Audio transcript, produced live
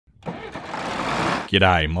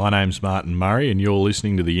G'day, my name's Martin Murray and you're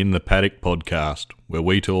listening to the In the Paddock podcast, where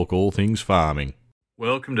we talk all things farming.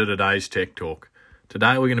 Welcome to today's Tech Talk.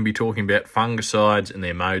 Today we're going to be talking about fungicides and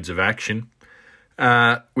their modes of action,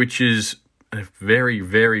 which is a very,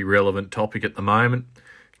 very relevant topic at the moment,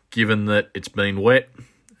 given that it's been wet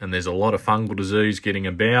and there's a lot of fungal disease getting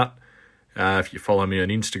about. If you follow me on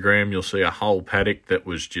Instagram, you'll see a whole paddock that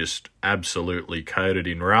was just absolutely coated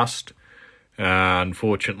in rust.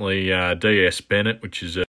 Unfortunately, DS Bennett, which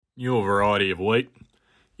is a newer variety of wheat,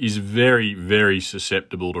 is very, very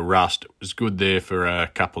susceptible to rust. It was good there for a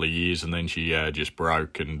couple of years and then she just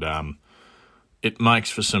broke, and it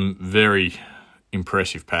makes for some very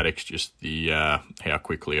impressive paddocks, just the how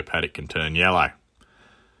quickly a paddock can turn yellow.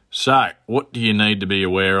 So, what do you need to be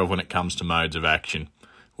aware of when it comes to modes of action?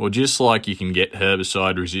 Well, just like you can get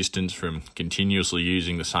herbicide resistance from continuously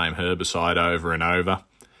using the same herbicide over and over,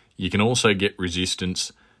 you can also get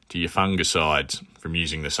resistance to your fungicides from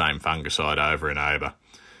using the same fungicide over and over.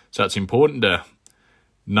 So it's important to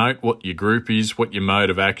note what your group is, what your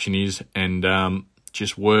mode of action is, and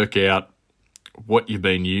just work out what you've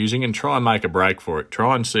been using and try and make a break for it.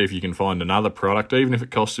 Try and see if you can find another product, even if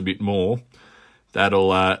it costs a bit more,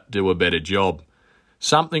 that'll do a better job.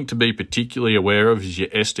 Something to be particularly aware of is your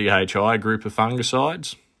SDHI group of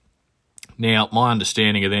fungicides. Now, my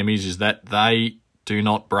understanding of them is that they do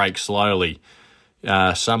not break slowly.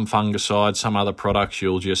 Some fungicides, some other products,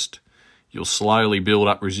 you'll slowly build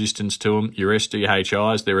up resistance to them. Your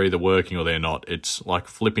SDHIs, they're either working or they're not. It's like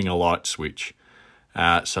flipping a light switch.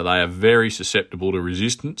 So they are very susceptible to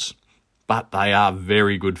resistance, but they are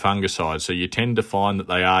very good fungicides. So you tend to find that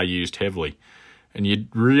they are used heavily. And you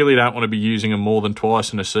really don't want to be using them more than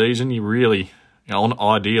twice in a season.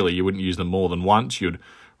 Ideally, you wouldn't use them more than once. You'd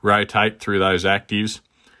rotate through those actives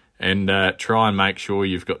and try and make sure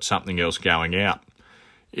you've got something else going out.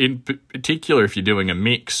 In particular, if you're doing a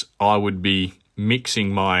mix, I would be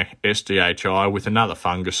mixing my SDHI with another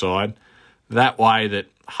fungicide. That way that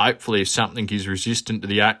hopefully if something is resistant to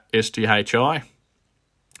the SDHI,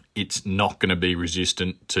 it's not going to be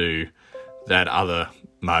resistant to that other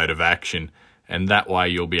mode of action. And that way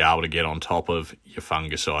you'll be able to get on top of your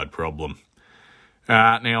fungicide problem.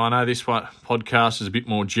 Now, I know this podcast is a bit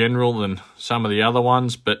more general than some of the other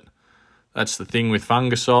ones, but that's the thing with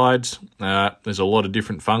fungicides. There's a lot of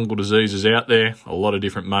different fungal diseases out there, a lot of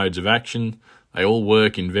different modes of action. They all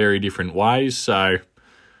work in very different ways, so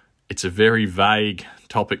it's a very vague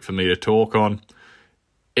topic for me to talk on.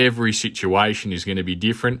 Every situation is going to be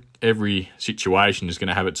different. Every situation is going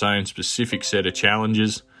to have its own specific set of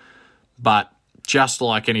challenges. But just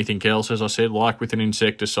like anything else, as I said, like with an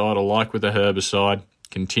insecticide or like with a herbicide,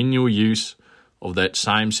 continual use of that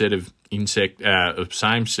same set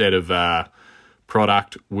of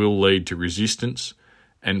product will lead to resistance.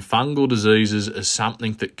 And fungal diseases are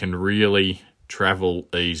something that can really travel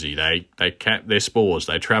easy. They're spores.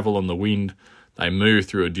 They travel on the wind. They move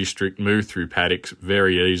through a district, move through paddocks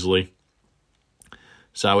very easily.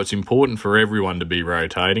 So it's important for everyone to be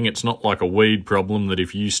rotating. It's not like a weed problem that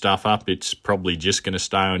if you stuff up, it's probably just going to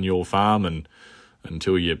stay on your farm and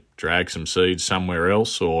until you drag some seeds somewhere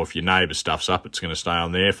else, or if your neighbour stuffs up, it's going to stay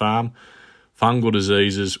on their farm. Fungal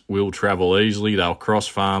diseases will travel easily. They'll cross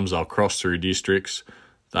farms. They'll cross through districts.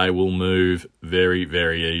 They will move very,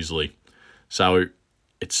 very easily. So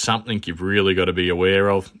it's something you've really got to be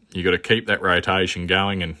aware of. You've got to keep that rotation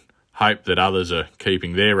going and hope that others are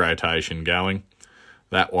keeping their rotation going.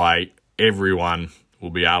 That way, everyone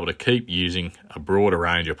will be able to keep using a broader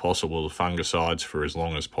range of possible fungicides for as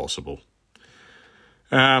long as possible.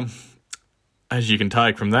 As you can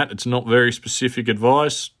take from that, it's not very specific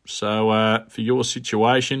advice. So for your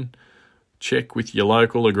situation, check with your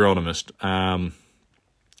local agronomist.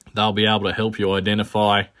 They'll be able to help you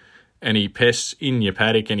identify any pests in your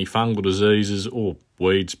paddock, any fungal diseases or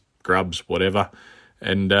weeds, grubs, whatever,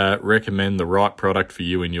 and recommend the right product for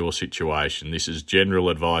you in your situation. This is general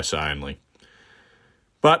advice only.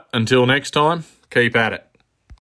 But until next time, keep at it.